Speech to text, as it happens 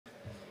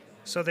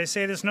So they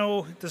say there's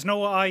no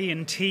I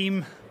in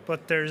team,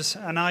 but there's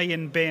an I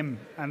in BIM,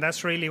 and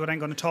that's really what I'm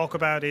going to talk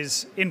about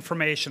is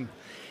information.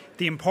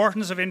 The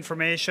importance of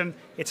information.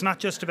 It's not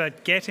just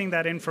about getting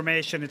that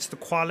information, it's the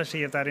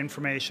quality of that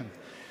information.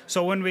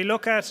 So when we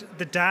look at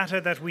the data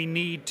that we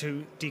need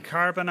to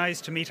decarbonize,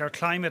 to meet our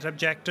climate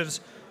objectives,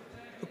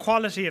 the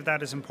quality of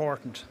that is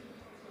important.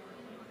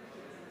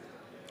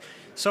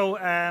 So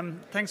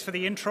thanks for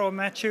the intro,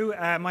 Matthew.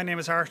 My name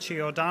is Archie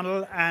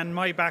O'Donnell, and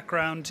my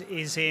background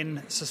is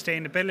in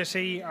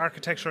sustainability,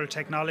 architectural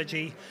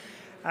technology,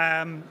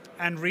 and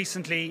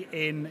recently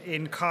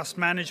in cost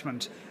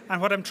management.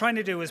 And what I'm trying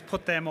to do is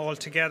put them all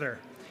together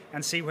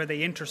and see where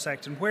they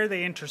intersect. And where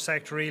they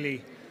intersect,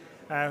 really,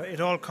 it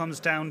all comes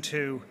down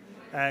to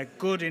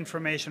good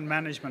information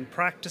management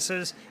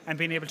practices and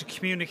being able to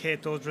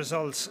communicate those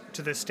results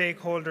to the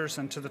stakeholders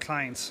and to the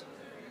clients.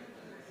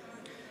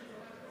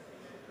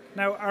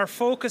 Now, our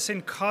focus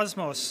in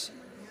Cosmos,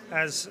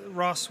 as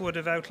Ross would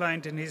have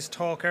outlined in his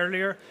talk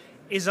earlier,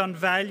 is on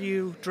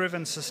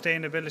value-driven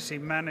sustainability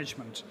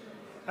management.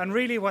 And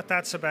really what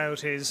that's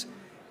about is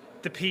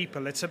the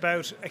people. It's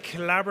about a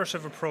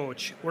collaborative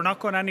approach. We're not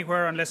going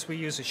anywhere unless we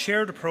use a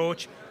shared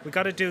approach. We've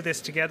got to do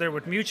this together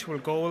with mutual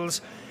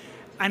goals.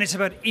 And it's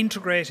about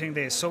integrating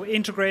this, so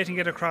integrating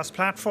it across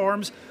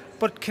platforms,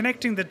 but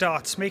connecting the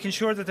dots, making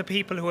sure that the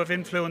people who have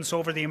influence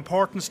over the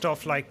important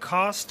stuff like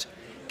cost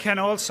can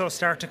also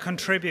start to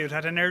contribute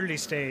at an early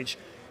stage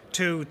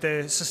to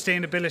the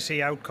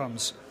sustainability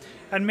outcomes,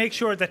 and make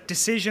sure that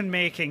decision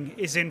making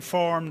is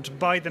informed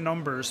by the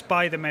numbers,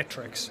 by the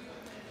metrics.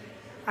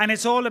 And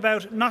it's all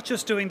about not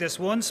just doing this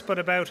once, but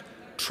about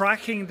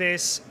tracking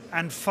this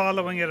and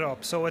following it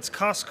up. So it's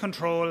cost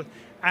control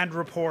and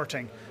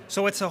reporting.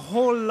 So it's a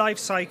whole life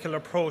cycle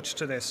approach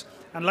to this,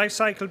 and life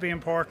cycle will be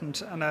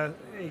important, and I'll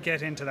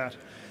get into that.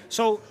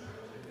 So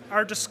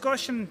our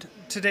discussion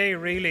today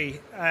really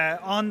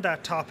on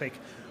that topic,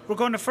 we're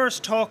going to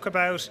first talk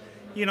about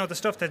the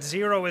stuff that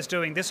Zero is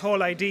doing, this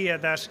whole idea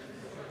that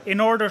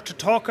in order to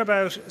talk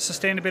about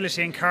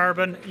sustainability and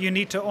carbon, you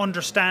need to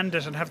understand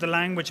it and have the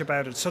language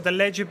about it. So the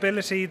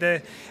legibility,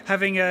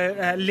 having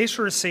a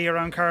literacy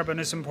around carbon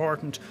is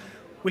important.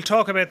 We'll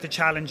talk about the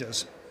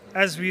challenges.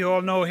 As we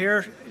all know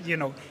here,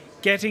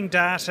 getting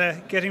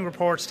data, getting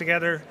reports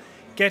together,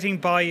 getting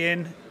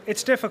buy-in,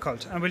 it's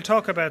difficult, and we'll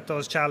talk about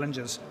those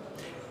challenges.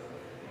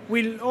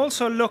 We'll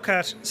also look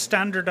at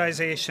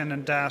standardization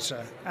and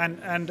data,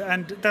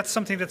 and that's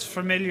something that's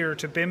familiar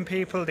to BIM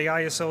people, the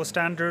ISO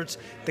standards,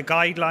 the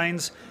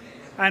guidelines,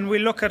 and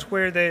we'll look at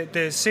where the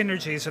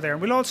synergies are there.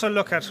 And we'll also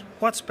look at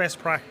what's best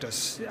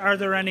practice. Are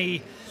there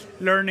any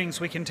learnings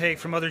we can take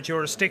from other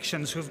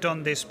jurisdictions who've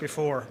done this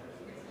before?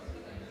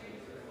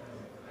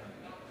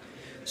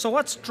 So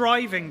what's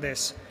driving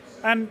this?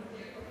 And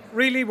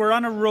really, we're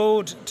on a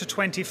road to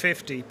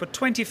 2050, but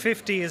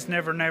 2050 is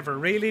never, never.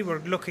 Really, we're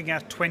looking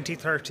at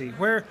 2030.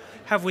 Where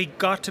have we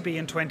got to be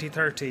in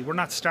 2030? We're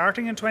not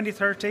starting in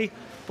 2030,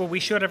 but we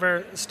should have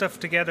our stuff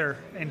together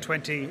in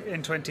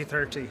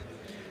 2030.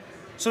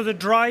 So the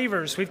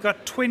drivers, we've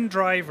got twin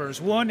drivers.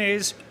 One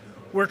is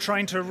we're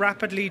trying to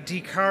rapidly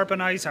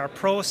decarbonize our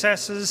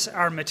processes,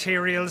 our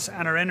materials,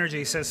 and our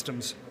energy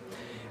systems.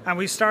 And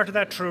we started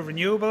that through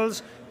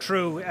renewables,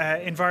 through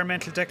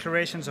environmental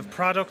declarations of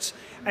products,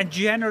 and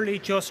generally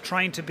just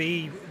trying to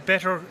be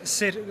better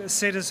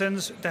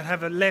citizens that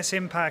have a less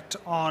impact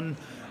on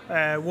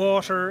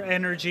water,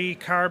 energy,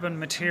 carbon,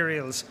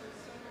 materials.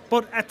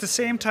 But at the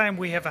same time,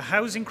 we have a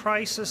housing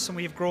crisis, and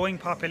we have growing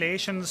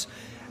populations,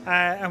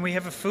 and we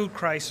have a food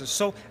crisis.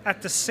 So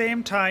at the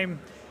same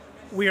time,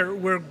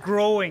 we're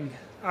growing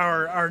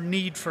our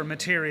need for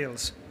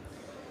materials.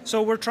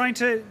 So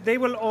they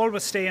will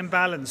always stay in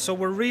balance. So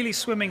we're really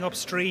swimming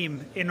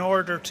upstream in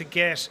order to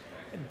get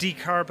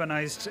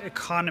decarbonised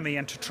economy,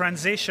 and to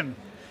transition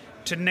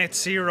to net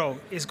zero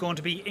is going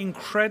to be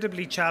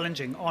incredibly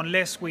challenging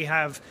unless we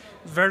have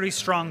very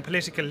strong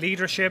political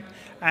leadership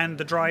and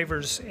the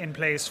drivers in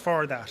place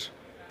for that.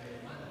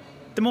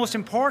 The most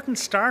important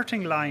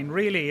starting line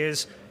really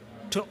is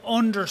to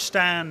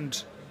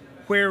understand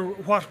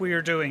what we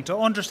are doing, to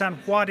understand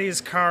what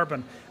is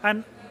carbon,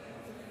 and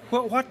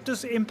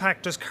what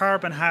impact does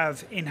carbon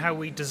have in how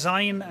we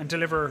design and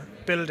deliver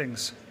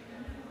buildings?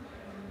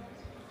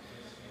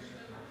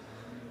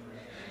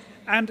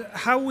 And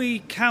how we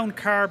count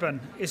carbon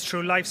is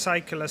through life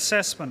cycle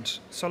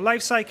assessment. So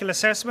life cycle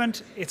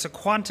assessment, it's a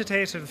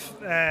quantitative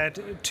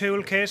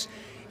toolkit.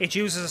 It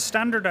uses a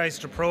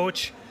standardized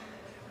approach.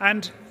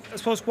 And I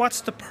suppose,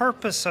 what's the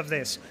purpose of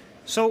this?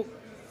 So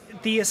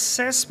the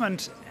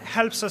assessment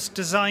helps us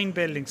design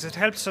buildings. It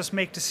helps us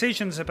make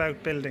decisions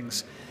about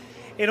buildings.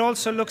 It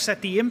also looks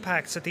at the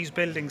impacts that these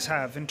buildings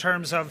have in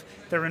terms of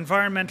their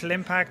environmental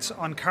impacts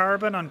on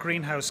carbon, on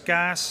greenhouse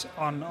gas,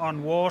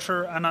 on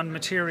water, and on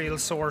material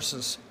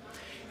sources.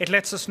 It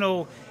lets us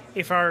know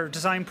if our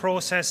design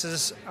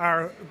processes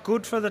are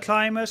good for the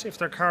climate, if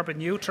they're carbon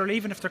neutral,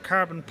 even if they're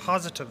carbon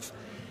positive.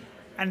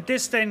 And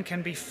this then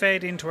can be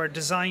fed into our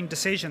design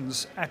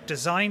decisions at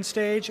design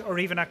stage or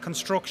even at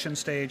construction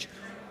stage,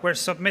 where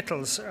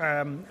submittals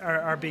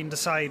are being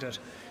decided.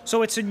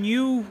 So it's a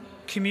new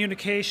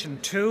communication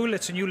tool,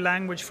 it's a new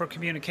language for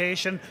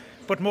communication,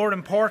 but more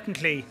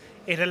importantly,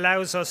 it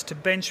allows us to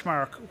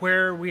benchmark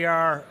where we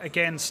are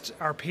against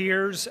our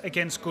peers,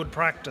 against good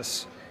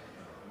practice.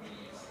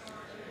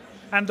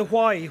 And the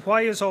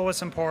why is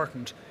always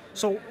important.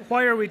 So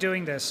why are we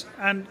doing this?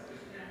 And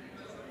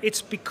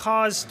it's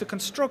because the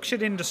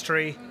construction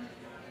industry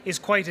is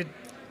quite a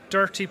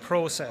dirty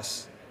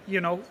process. You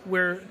know,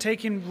 we're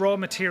taking raw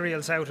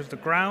materials out of the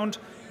ground,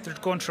 they're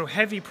going through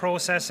heavy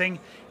processing.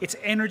 It's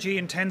energy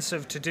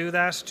intensive to do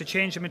that. To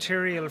change a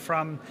material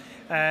from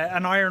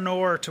an iron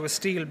ore to a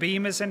steel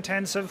beam is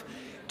intensive.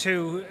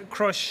 To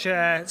crush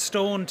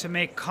stone to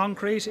make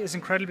concrete is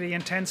incredibly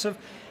intensive.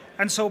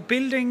 And so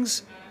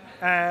buildings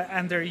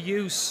and their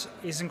use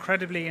is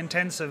incredibly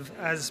intensive,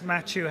 as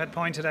Matthew had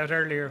pointed out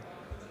earlier.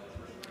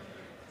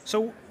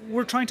 So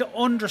we're trying to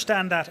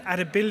understand that at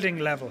a building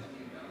level.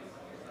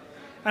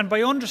 And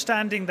by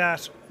understanding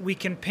that, we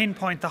can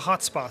pinpoint the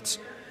hotspots.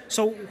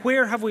 So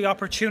where have we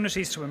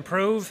opportunities to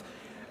improve?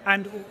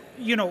 And,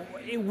 you know,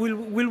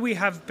 will we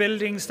have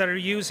buildings that are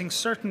using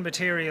certain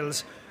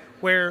materials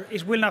where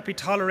it will not be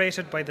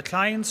tolerated by the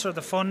clients or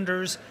the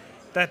funders,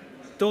 that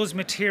those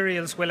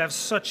materials will have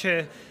such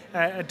a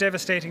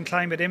devastating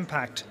climate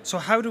impact? So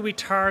how do we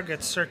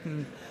target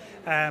certain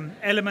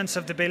elements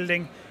of the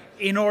building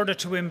in order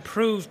to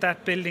improve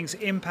that building's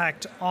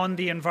impact on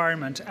the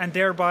environment and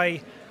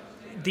thereby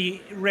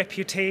the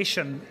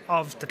reputation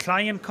of the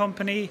client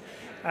company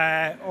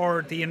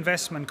or the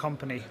investment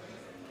company?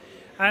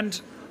 And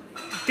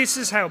this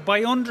is how,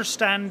 by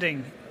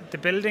understanding the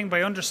building,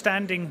 by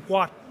understanding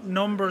what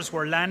numbers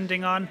we're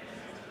landing on,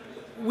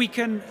 we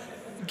can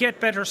get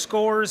better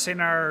scores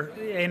in our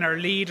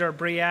LEED or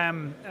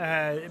BREEAM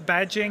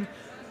badging,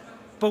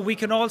 but we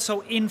can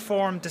also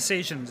inform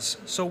decisions.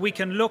 So we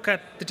can look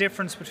at the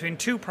difference between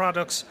two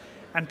products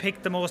and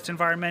pick the most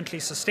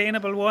environmentally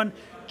sustainable one,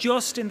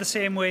 just in the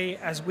same way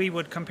as we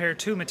would compare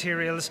two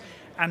materials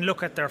and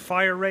look at their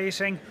fire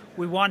rating.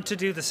 We want to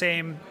do the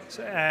same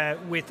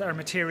with our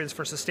materials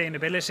for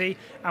sustainability,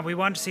 and we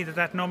want to see that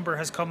that number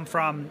has come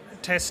from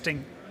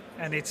testing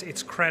and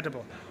it's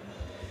credible.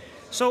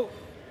 So,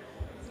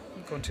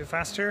 I'm going too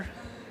fast here.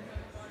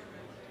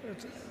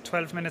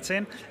 12 minutes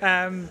in.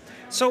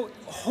 So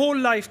whole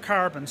life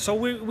carbon. So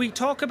we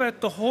talk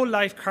about the whole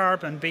life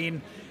carbon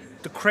being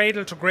the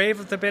cradle to grave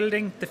of the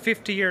building, the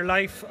 50-year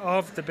life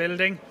of the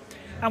building.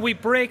 And we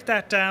break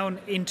that down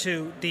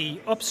into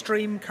the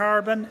upstream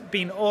carbon,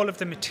 being all of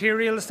the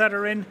materials that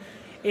are in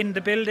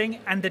the building,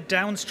 and the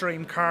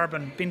downstream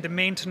carbon, being the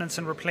maintenance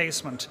and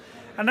replacement.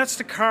 And that's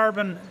the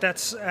carbon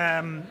that's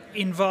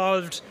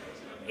involved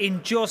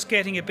in just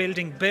getting a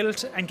building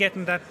built and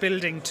getting that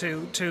building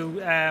to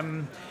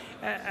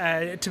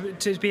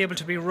be able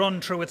to be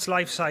run through its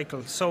life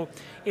cycle. So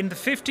in the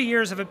 50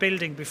 years of a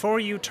building, before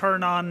you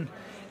turn on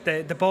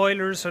the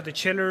boilers or the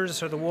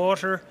chillers or the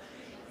water,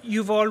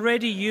 you've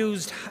already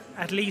used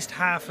at least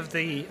half of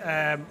the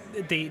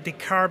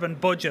carbon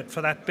budget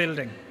for that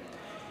building.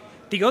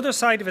 The other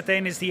side of it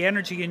then is the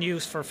energy in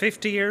use for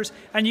 50 years.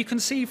 And you can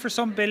see for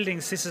some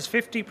buildings this is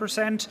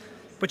 50%,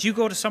 but you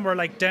go to somewhere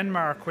like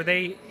Denmark where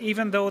they,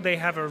 even though they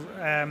have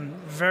a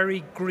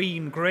very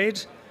green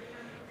grid,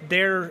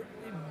 their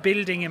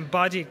building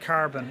embodied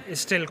carbon is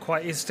still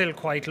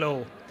quite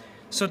low.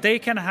 So they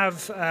can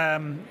have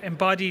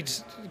embodied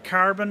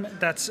carbon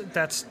that's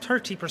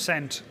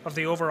 30% of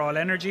the overall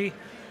energy,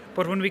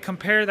 but when we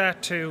compare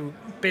that to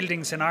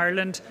buildings in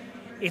Ireland,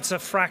 it's a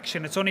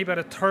fraction. It's only about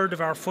a third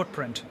of our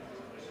footprint.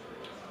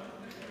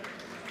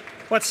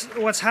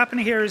 What's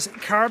happening here is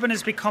carbon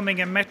is becoming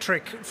a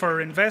metric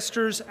for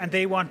investors, and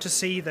they want to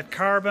see that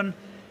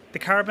the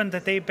carbon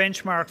that they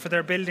benchmark for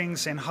their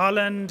buildings in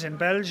Holland, in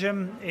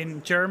Belgium,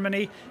 in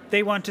Germany,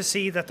 they want to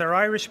see that their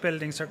Irish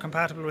buildings are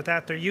compatible with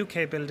that, their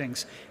UK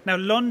buildings. Now,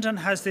 London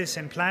has this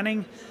in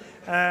planning,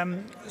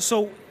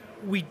 so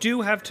we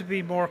do have to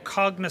be more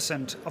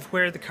cognizant of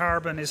where the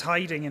carbon is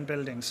hiding in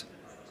buildings.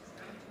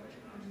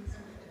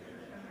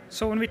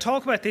 So when we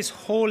talk about this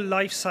whole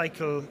life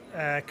cycle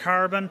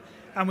carbon,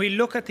 and we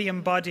look at the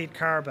embodied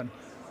carbon,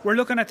 we're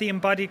looking at the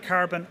embodied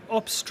carbon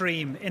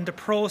upstream in the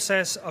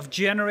process of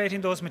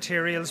generating those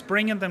materials,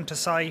 bringing them to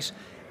site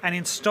and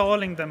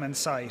installing them in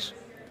site.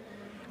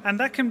 And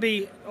that can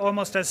be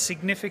almost as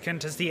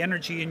significant as the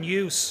energy in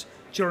use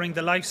during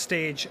the life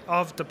stage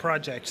of the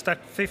project,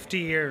 that 50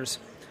 years.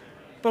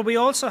 But we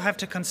also have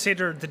to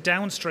consider the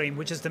downstream,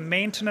 which is the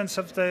maintenance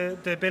of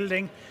the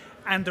building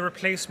and the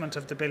replacement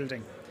of the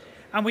building.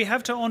 And we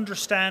have to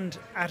understand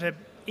at an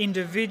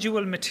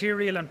individual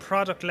material and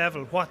product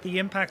level what the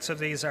impacts of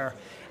these are.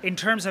 In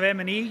terms of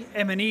M&E,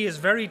 M&E is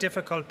very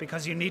difficult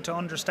because you need to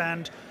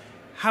understand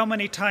how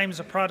many times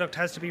a product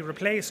has to be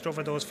replaced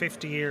over those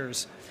 50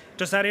 years.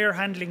 Does that air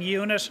handling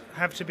unit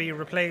have to be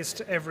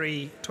replaced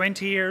every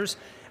 20 years?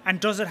 And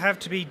does it have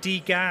to be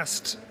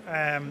degassed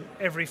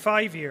every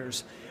 5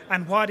 years?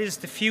 And what is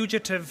the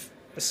fugitive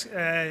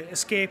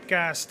escape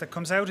gas that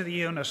comes out of the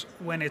unit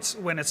when it's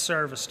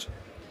serviced?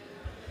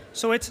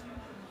 So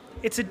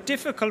it's a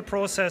difficult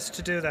process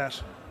to do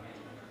that.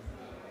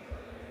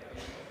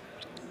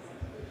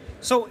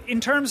 So in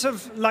terms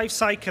of life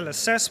cycle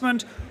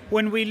assessment,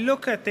 when we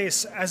look at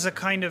this as a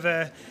kind of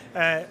a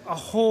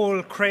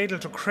whole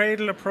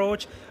cradle-to-cradle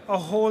approach, a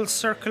whole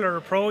circular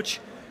approach,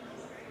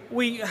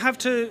 we have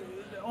to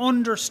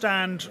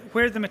understand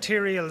where the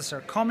materials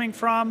are coming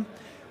from,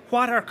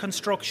 what our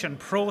construction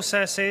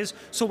process is.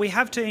 So we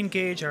have to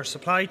engage our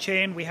supply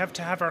chain, we have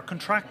to have our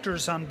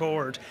contractors on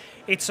board.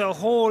 It's a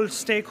whole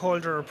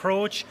stakeholder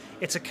approach,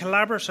 it's a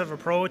collaborative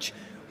approach.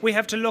 We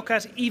have to look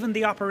at even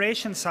the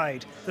operation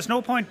side. There's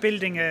no point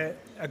building a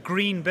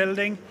green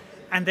building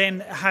and then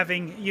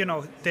having, you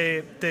know,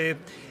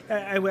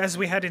 as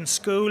we had in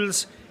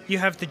schools, you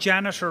have the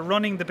janitor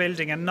running the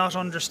building and not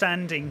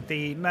understanding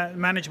the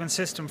management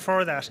system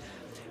for that.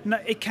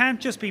 It can't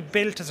just be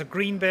built as a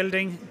green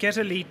building, get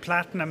a LEED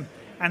Platinum,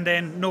 and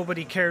then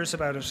nobody cares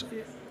about it.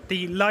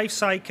 The life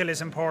cycle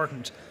is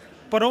important.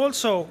 But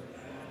also,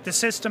 the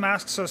system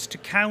asks us to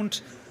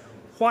count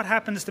what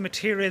happens to the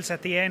materials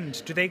at the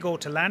end. Do they go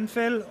to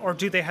landfill, or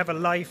do they have a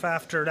life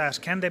after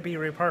that? Can they be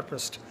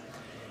repurposed?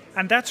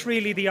 And that's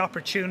really the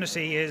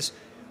opportunity is,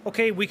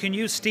 okay, we can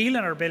use steel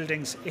in our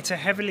buildings. It's a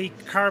heavily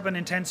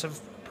carbon-intensive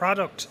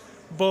product,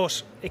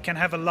 but it can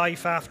have a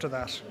life after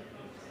that.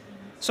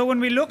 So when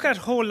we look at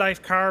whole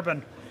life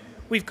carbon,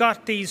 we've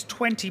got these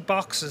 20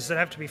 boxes that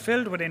have to be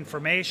filled with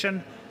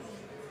information,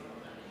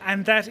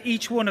 and that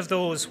each one of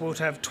those would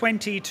have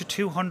 20 to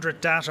 200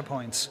 data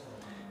points.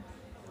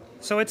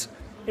 So it's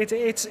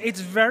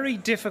very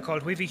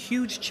difficult. We have a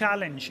huge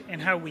challenge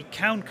in how we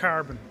count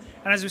carbon.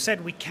 And as we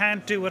said, we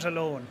can't do it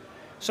alone.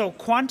 So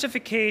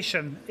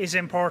quantification is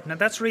important,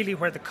 and that's really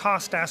where the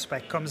cost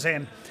aspect comes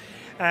in.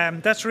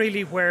 That's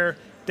really where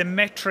the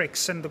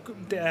metrics and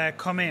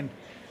come in.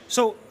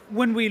 So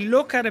when we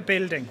look at a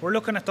building, we're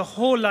looking at the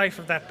whole life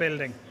of that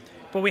building,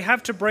 but we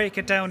have to break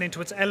it down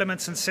into its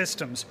elements and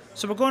systems.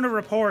 So we're going to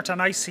report on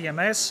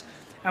ICMS,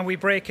 and we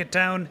break it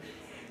down.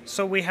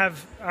 So we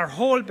have our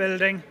whole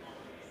building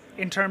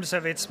in terms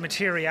of its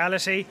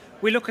materiality.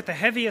 We look at the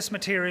heaviest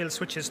materials,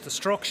 which is the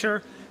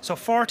structure. So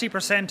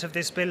 40% of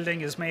this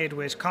building is made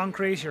with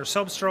concrete, your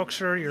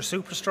substructure, your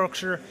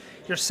superstructure,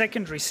 your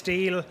secondary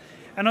steel.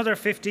 Another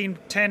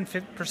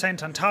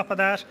 10% on top of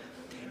that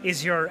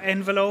is your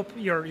envelope,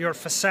 your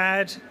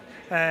facade,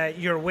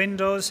 your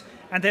windows,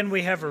 and then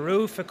we have a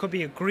roof. It could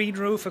be a green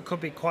roof, it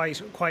could be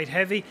quite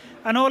heavy,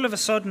 and all of a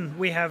sudden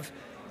we have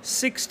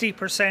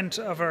 65%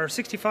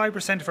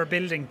 of our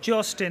building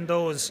just in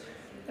those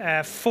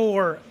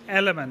 4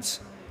 elements.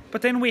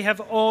 But then we have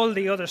all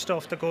the other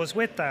stuff that goes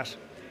with that.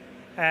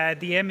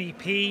 The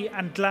MEP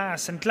and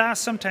glass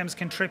sometimes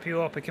can trip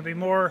you up. It can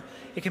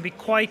be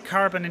quite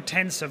carbon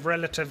intensive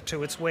relative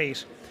to its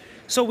weight.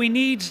 So we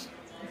need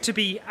to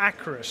be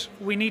accurate.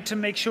 We need to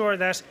make sure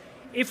that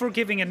if we're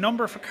giving a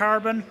number for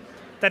carbon,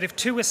 that if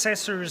 2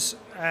 assessors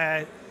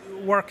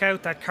work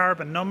out that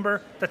carbon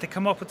number, that they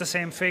come up with the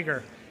same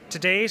figure. To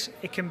date,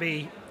 it can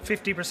be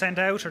 50%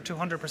 out or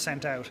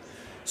 200% out.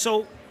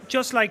 So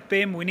just like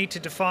BIM, we need to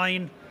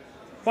define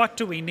what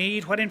do we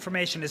need, what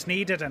information is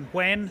needed and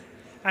when,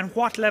 and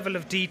what level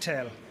of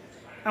detail.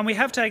 And we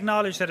have to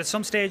acknowledge that at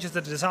some stages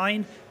of the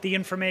design, the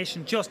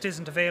information just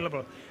isn't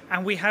available,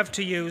 and we have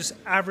to use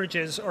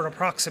averages or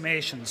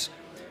approximations.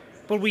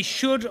 But we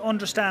should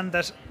understand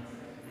that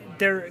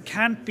there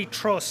can't be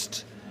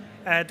trust,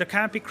 there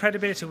can't be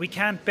credibility, we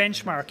can't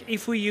benchmark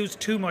if we use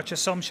too much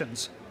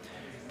assumptions.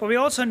 But we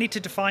also need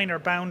to define our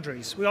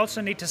boundaries. We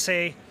also need to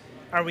say,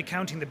 are we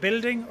counting the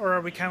building or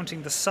are we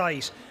counting the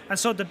site? And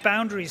so the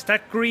boundaries,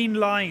 that green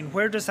line,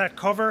 where does that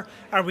cover?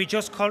 Are we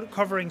just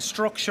covering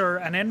structure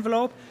and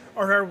envelope,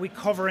 or are we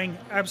covering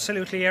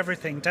absolutely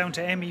everything, down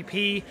to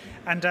MEP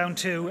and down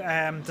to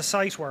the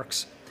site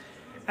works?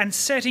 And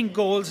setting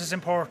goals is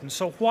important.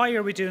 So why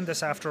are we doing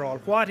this after all?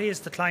 What is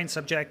the client's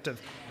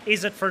objective?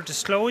 Is it for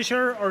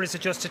disclosure, or is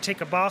it just to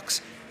tick a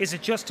box? Is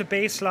it just a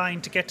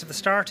baseline to get to the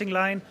starting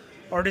line,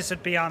 or is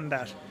it beyond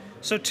that?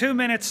 So 2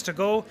 minutes to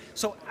go.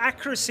 So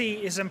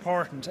accuracy is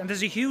important, and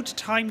there's a huge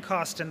time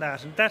cost in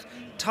that. And that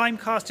time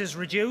cost is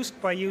reduced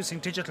by using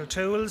digital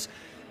tools,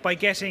 by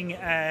getting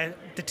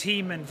the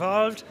team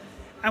involved.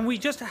 And we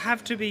just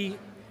have to be,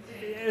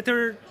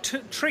 there are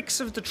tricks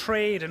of the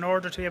trade in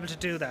order to be able to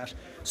do that.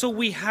 So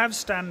we have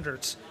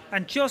standards,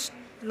 and just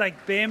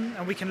like BIM,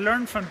 and we can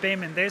learn from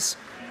BIM in this,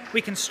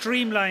 we can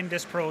streamline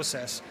this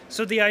process.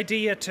 So the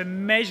idea to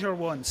measure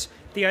once,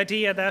 the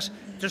idea that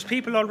there's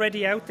people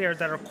already out there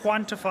that are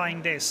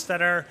quantifying this,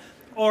 that are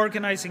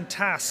organizing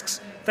tasks,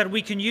 that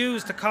we can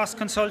use the cost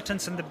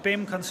consultants and the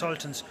BIM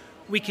consultants.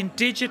 We can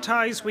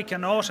digitize, we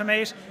can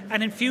automate,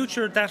 and in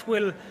future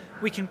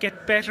we can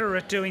get better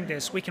at doing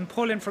this. We can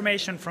pull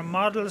information from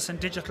models and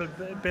digital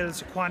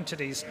bills of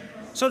quantities.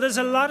 So there's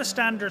a lot of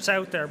standards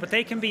out there, but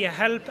they can be a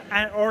help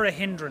or a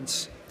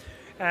hindrance.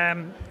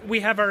 We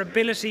have our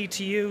ability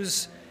to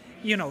use,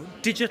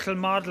 digital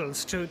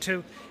models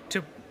to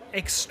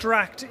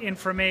extract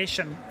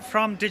information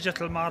from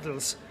digital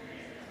models.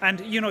 And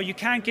you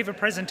can't give a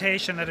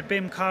presentation at a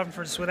BIM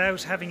conference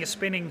without having a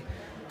spinning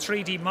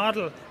 3D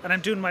model, and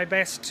I'm doing my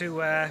best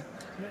to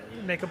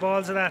make a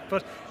balls of that.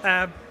 But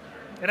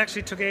it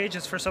actually took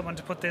ages for someone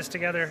to put this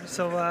together.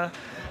 So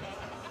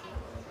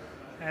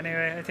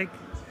anyway, I think.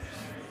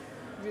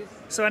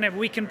 So anyway,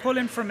 we can pull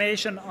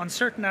information on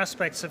certain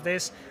aspects of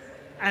this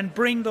and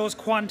bring those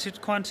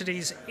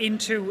quantities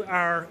into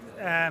our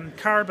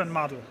carbon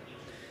model.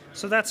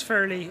 So that's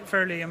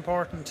fairly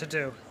important to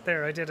do.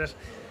 There, I did it.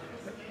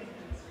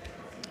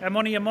 I'm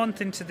only a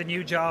month into the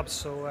new job,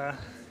 so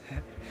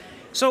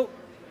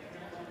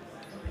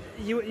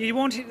you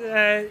won't.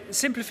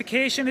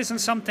 Simplification isn't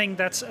something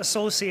that's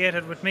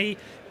associated with me,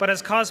 but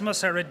as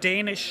Cosmos are a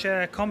Danish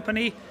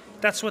company,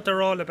 that's what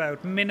they're all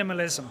about: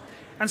 minimalism.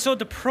 And so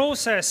the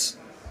process,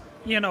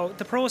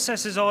 the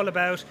process is all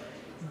about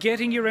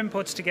getting your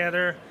inputs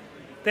together,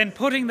 then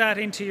putting that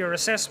into your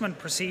assessment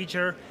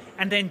procedure,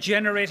 and then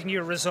generating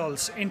your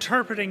results,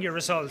 interpreting your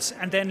results,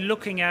 and then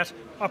looking at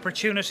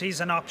opportunities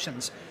and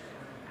options.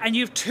 And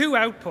you have two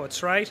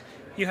outputs, right?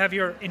 You have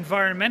your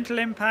environmental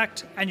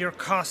impact and your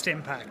cost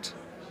impact.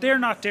 They're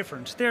not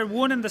different. They're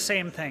one and the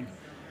same thing.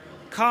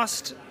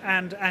 Cost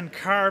and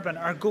carbon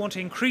are going to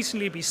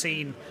increasingly be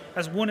seen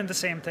as one and the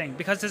same thing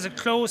because there's a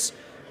close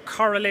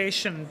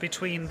correlation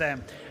between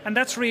them. And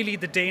that's really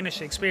the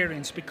Danish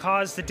experience,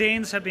 because the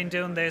Danes have been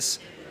doing this,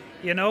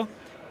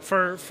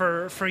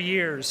 for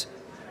years.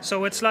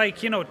 So it's like,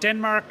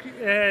 Denmark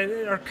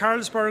or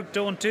Carlsberg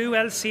don't do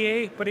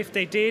LCA, but if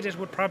they did, it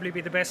would probably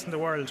be the best in the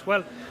world.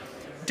 Well,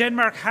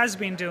 Denmark has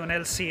been doing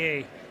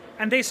LCA,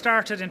 and they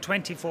started in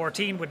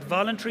 2014 with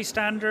voluntary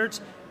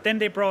standards. Then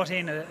they brought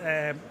in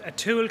a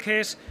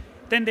toolkit.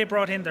 Then they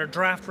brought in their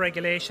draft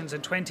regulations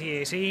in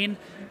 2018,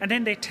 and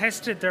then they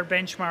tested their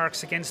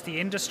benchmarks against the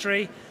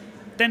industry.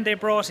 Then they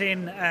brought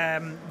in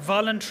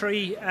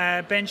voluntary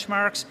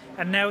benchmarks,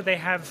 and now they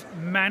have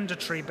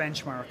mandatory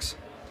benchmarks.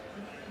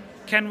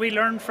 Can we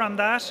learn from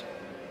that?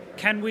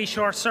 Can we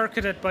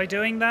short-circuit it by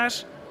doing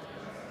that?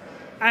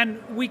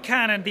 And we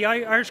can, and the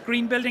Irish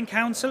Green Building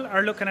Council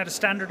are looking at a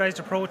standardised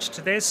approach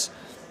to this.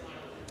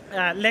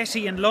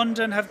 Letty in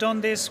London have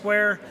done this,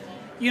 where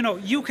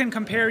you can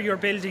compare your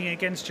building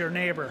against your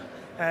neighbour,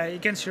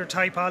 against your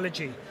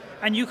typology.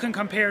 And you can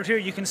compare it here.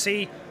 You can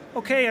see,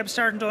 okay, I'm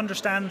starting to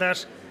understand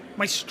that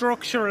my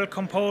structural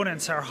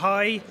components are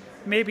high.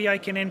 Maybe I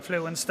can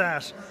influence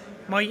that.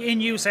 My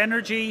in-use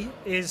energy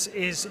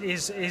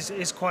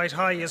is quite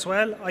high as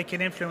well. I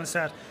can influence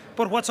that.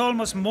 But what's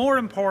almost more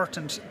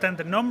important than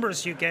the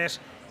numbers you get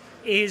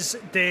is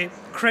the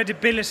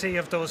credibility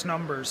of those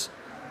numbers.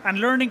 And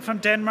learning from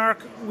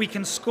Denmark, we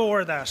can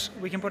score that.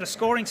 We can put a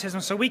scoring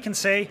system, so we can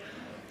say,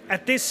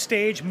 at this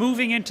stage,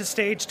 moving into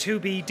stage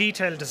 2B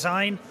detailed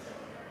design,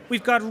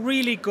 we've got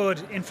really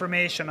good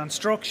information on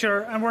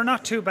structure, and we're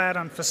not too bad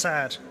on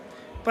facade.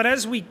 But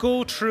as we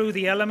go through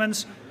the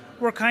elements,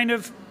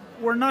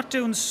 we're not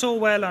doing so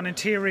well on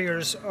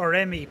interiors or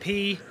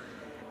MEP,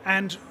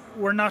 and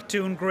we're not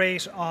doing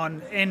great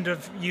on end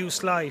of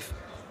use life.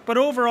 But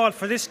overall,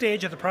 for this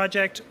stage of the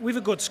project, we've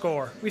a good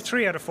score. We've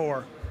 3 out of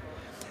 4.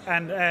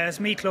 And as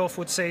Meatloaf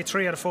would say,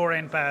 3 out of 4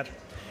 ain't bad.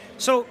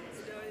 So,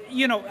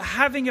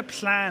 having a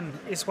plan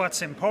is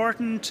what's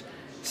important.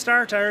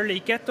 Start early,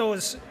 get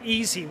those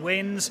easy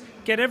wins,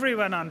 get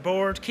everyone on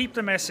board, keep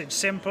the message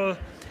simple.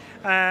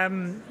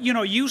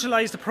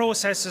 Utilize the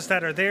processes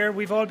that are there.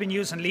 We've all been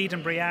using Lead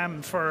and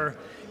Briam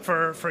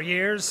for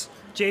years.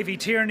 JV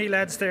Tierney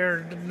lads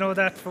there know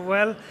that for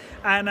well.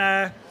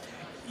 And,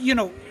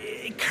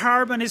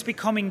 carbon is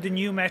becoming the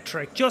new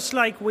metric. Just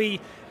like we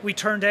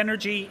turned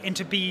energy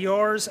into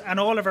BERs, and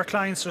all of our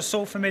clients are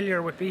so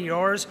familiar with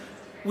BERs,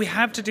 we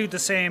have to do the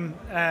same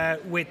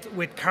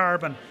with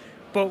carbon,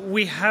 but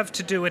we have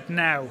to do it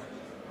now,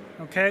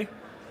 okay?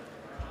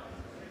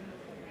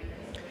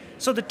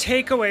 So the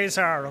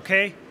takeaways are,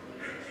 okay,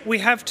 we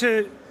have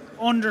to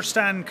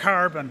understand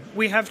carbon.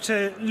 We have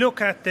to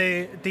look at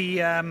the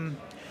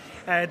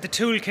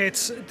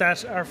toolkits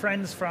that our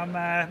friends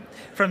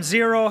from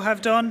Zero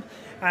have done,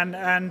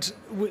 and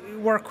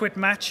work with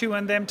Matthew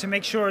and them to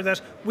make sure that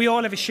we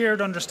all have a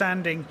shared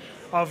understanding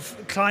of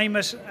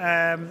climate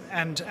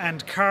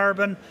and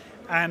carbon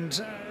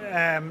and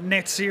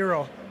net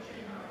zero.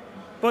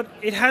 But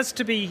it has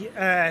to be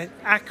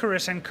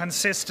accurate and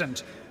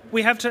consistent.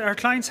 Our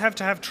clients have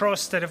to have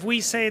trust that if we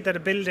say that a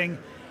building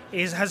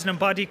has an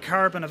embodied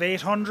carbon of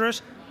 800,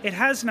 it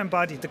has an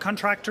embodied. The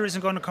contractor isn't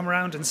going to come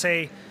around and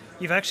say,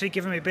 you've actually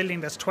given me a building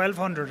that's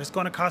 1,200. It's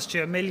going to cost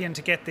you $1 million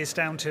to get this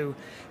down to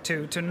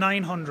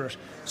 900.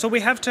 So we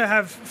have to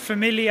have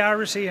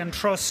familiarity and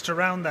trust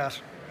around that.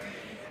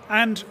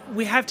 And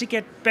we have to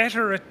get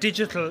better at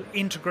digital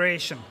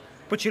integration.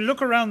 But you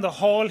look around the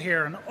hall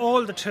here and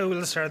all the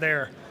tools are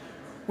there.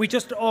 We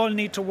just all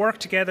need to work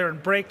together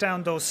and break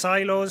down those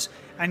silos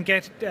and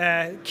get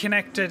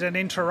connected and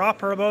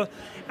interoperable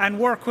and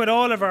work with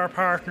all of our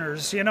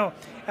partners.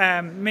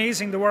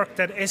 Amazing the work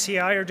that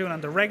SEI are doing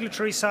on the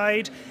regulatory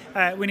side.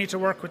 We need to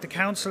work with the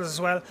councils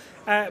as well.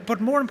 But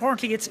more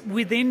importantly, it's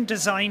within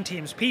design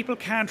teams. People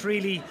can't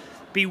really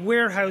be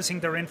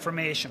warehousing their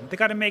information. They've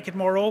got to make it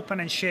more open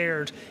and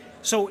shared.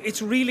 So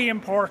it's really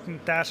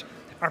important that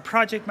our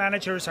project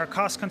managers, our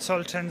cost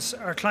consultants,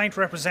 our client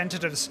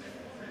representatives,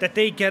 that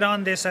they get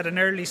on this at an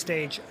early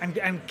stage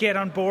and get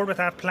on board with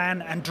that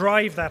plan and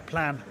drive that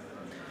plan.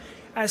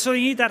 So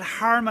you need that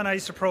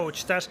harmonized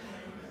approach that,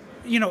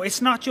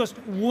 it's not just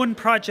one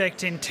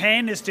project in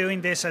 10 is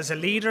doing this as a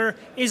leader.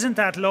 Isn't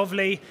that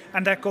lovely?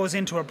 And that goes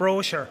into a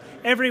brochure.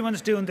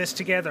 Everyone's doing this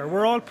together.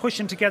 We're all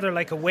pushing together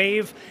like a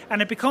wave,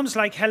 and it becomes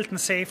like health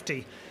and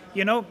safety.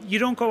 You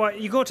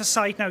go to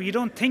site now, you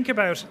don't think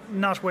about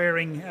not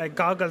wearing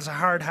goggles, a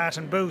hard hat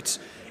and boots.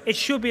 It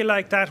should be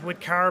like that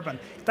with carbon.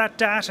 That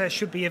data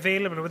should be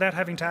available without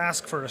having to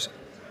ask for it.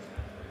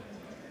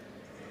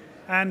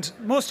 And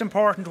most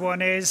important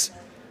one is,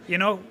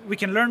 we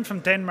can learn from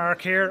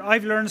Denmark here.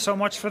 I've learned so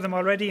much from them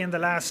already in the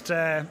last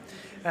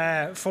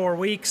 4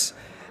 weeks,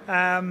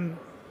 and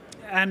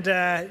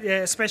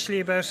especially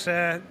about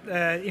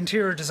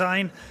interior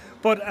design.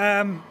 But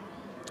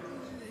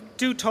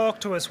do talk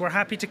to us. We're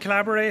happy to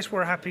collaborate.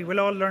 We'll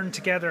all learn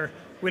together.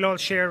 We'll all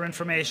share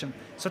information.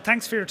 So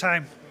thanks for your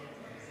time.